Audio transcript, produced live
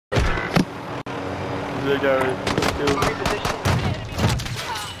There you go.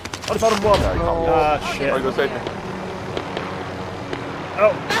 Oh, the bottom one. Ah, shit. Oh, you gotta save me.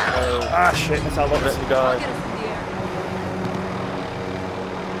 Oh. Shit. That's how long Let me die.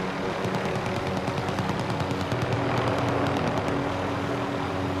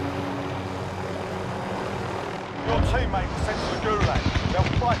 Your teammate was sent to the gulag.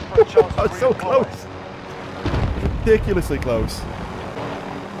 They'll fight for a chance to I was so redeploy. close. Ridiculously close.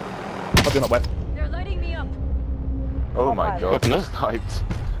 Probably not wet. They're lighting me up. Oh my god. no. Sniped.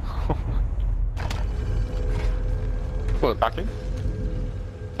 What, backing?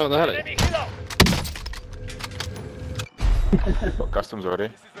 Oh, they had it. Got customs already.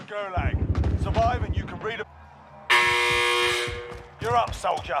 This is the gulag. Survive and you can read a... You're up,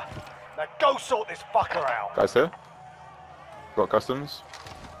 soldier. Now go sort this fucker out. Guys here? Got customs.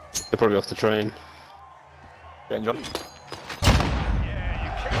 They're probably off the train. Getting John. Yeah,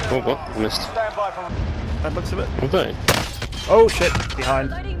 you kicked Oh, their what? ass. I missed. Stand by for... That looks of it. Are they? Oh shit. Behind.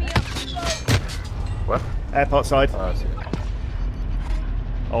 Lighting me up. Where? Airport side. I see.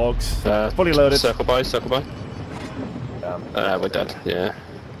 Orgs. Fully loaded. Circle by, circle by. Damn. We're dead, yeah.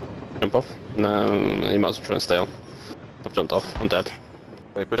 Jump off? No, you might as well try and stay on. I've jumped off, I'm dead.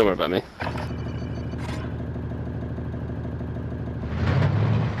 Wait, push Don't worry about me.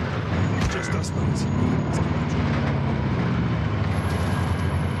 Just us, mate.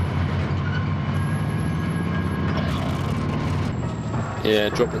 Yeah,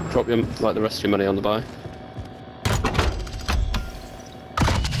 drop your, like the rest of your money on the buy.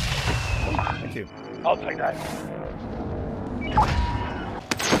 Thank you. I'll take that.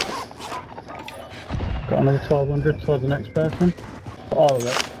 Got another 1200 towards the next person. All of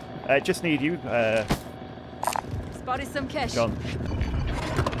it. Just need you, Spotted some cash. John.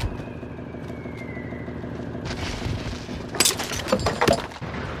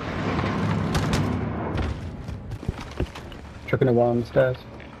 Chucking a one on the stairs.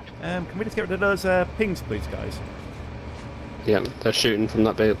 Can we just get rid of those pings, please, guys? Yeah, they're shooting from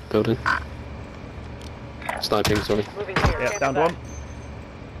that building. Sniping, sorry. Moving here. Yeah, Cancel down that. one.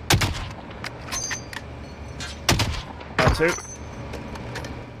 Down two.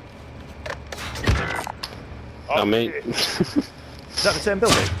 Oh, mate. Is that the same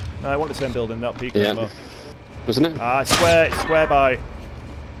building? No, I want the same building, not peak Yeah. anymore. Wasn't it? Ah, it's square by.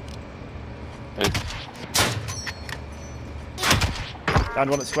 Okay. Down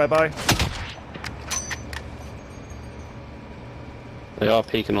one at square by. They are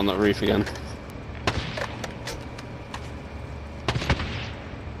peeking on that roof again.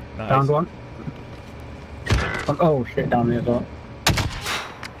 Nice. Downed one. Oh shit, down there as well.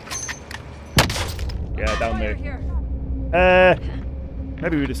 Yeah, down Fire there. here.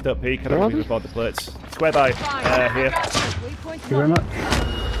 Maybe we just don't peek. I don't Where think are we can afford the plates. Square by. Here. Waypoint Thank you very much.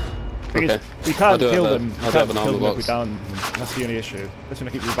 Thing is, Okay. we I can't do kill have a- them. I We do have can't an kill armor them if we're box. down. That's the only issue. That's gonna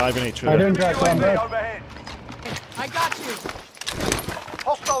keep reviving each I other. don't drive down UAV there. overhead. I got you.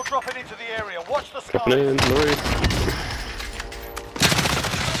 Hostile dropping into the area. Watch the Dropping skies. in, the roof.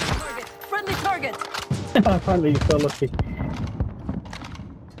 Target. Friendly target. Apparently you're so lucky.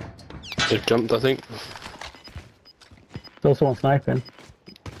 They've jumped, I think. There's also one sniping.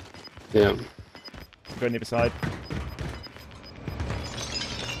 Yeah. Go on the other side.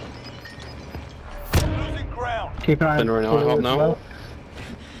 Losing ground. Keep an eye on Been running blue IHOP as now. well.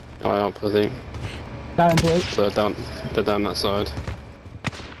 I up, I think. Down blue. So they're down that side.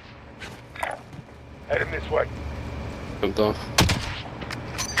 Heading this way. Jumped off.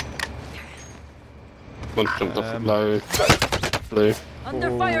 One jumped off low. Blue.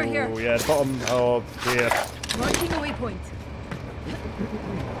 Under fire here. Oh yeah, the bottom. Oh dear. Marking a waypoint.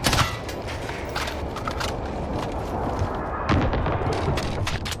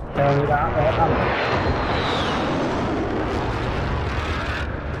 Down with that.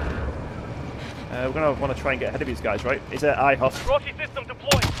 We're gonna want to try and get ahead of these guys, right? Is it IHOP? Rocky system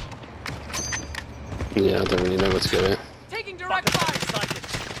deployed. Yeah, I don't really know where to go here. Taking direct fire.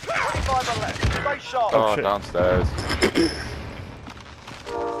 25 on left. Stay sharp. Oh, shit. downstairs.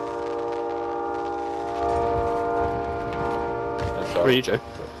 Where are you, Joe?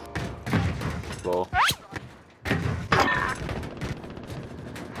 Floor.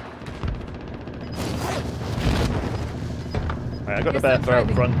 Right, I got the Yes, bear I'm throw out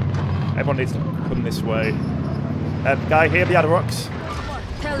driving. front. Everyone needs to come this way. Guy here behind the rocks.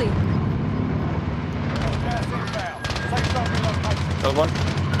 Kelly. Gas inbound. Safe zone relocated. Another one.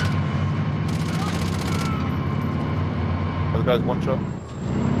 Other guy's one shot.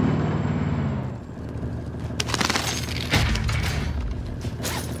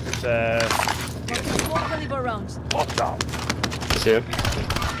 It's Small caliber rounds. Hostile. It's here.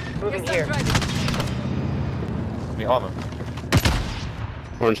 Moving Yes, here. I'm driving. Any armor?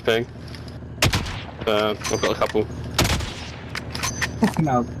 Orange ping. I've got a couple.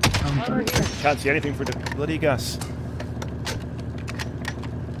 No. Can't see anything for the bloody gas.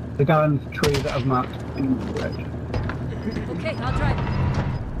 The guy on the tree that I've marked in the red. Okay, I'll try.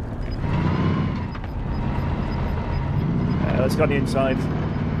 Let's go on the inside.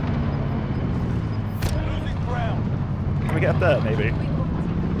 Losing ground. Can we get up there, maybe?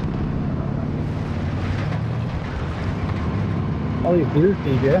 Oh, you blue,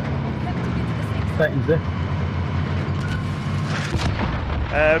 DJ. Taking this.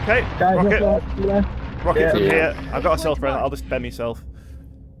 Okay, Guys, rocket. yeah. Rocket from Yeah. here. I've got a self run. I'll just bend myself.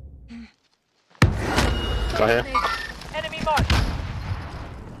 Got here. Enemy marked.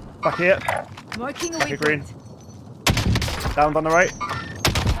 Back here. Marking a Okay, green. waypoint. Down on the right.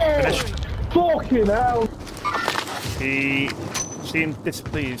 Finished. Fucking hell! He seemed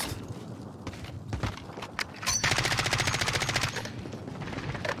displeased.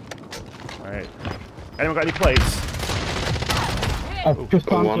 Alright. Anyone got any plates? I've just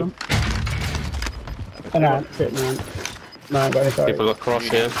got found one. some. And that's it, man. No, I got it. People across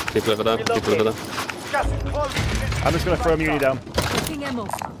here. People over there. People over there. Gas is closing. I'm just going to throw a muni down. Taking ammo.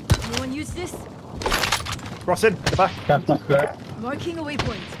 Anyone use this? Crossing, at the back. That's not good. Marking a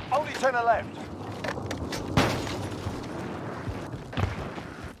waypoint. Only 10 are left.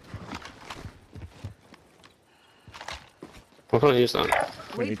 Why can't I use that?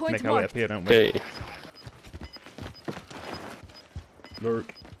 We need to Waypoint make our way up marked. here, don't we? Okay.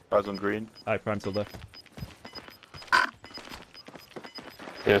 Lurk. Guys on green. Aye, prime still there.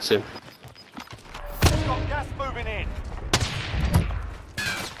 Yeah, see him. Got gas moving in.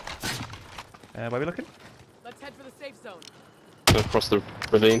 Where are we looking? Let's head for the safe zone. Across the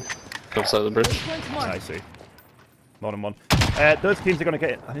ravine. Other side of the bridge. Waypoint marked. I see. More than one. Those teams are going to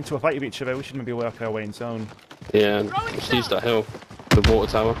get into a fight with each other. We should maybe work our way in zone. Yeah, just use that hill. The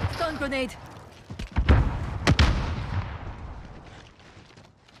water tower. Stun grenade.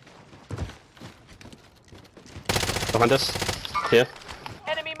 Behind us. Here.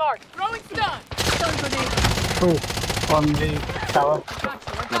 Enemy marked. Throwing stun. Stun grenade. Oh, on the tower. Gotcha.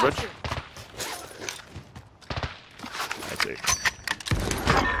 I The got bridge? you. I see.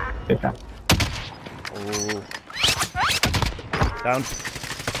 Okay. Oh. Down.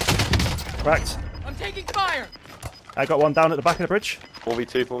 Cracked. I'm taking fire. I got one down at the back of the bridge.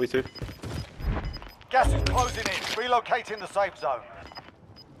 4v2, 4v2. Gas is closing in. Relocating the safe zone.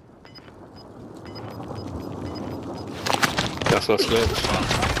 That's my glitch.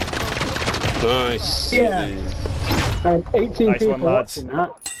 Nice. Yeah. 18 Nice people one, lads. watching that.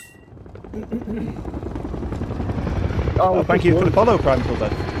 Oh, thank you for the follow, Prime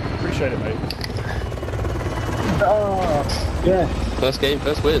Club. Appreciate it, mate. Oh, yeah. First game,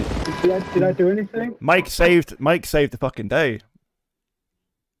 first win. Did I do anything? Mike saved the fucking day.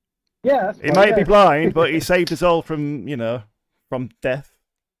 Yeah. That's He fine, might yeah. be blind, but he saved us all from, you know, from death.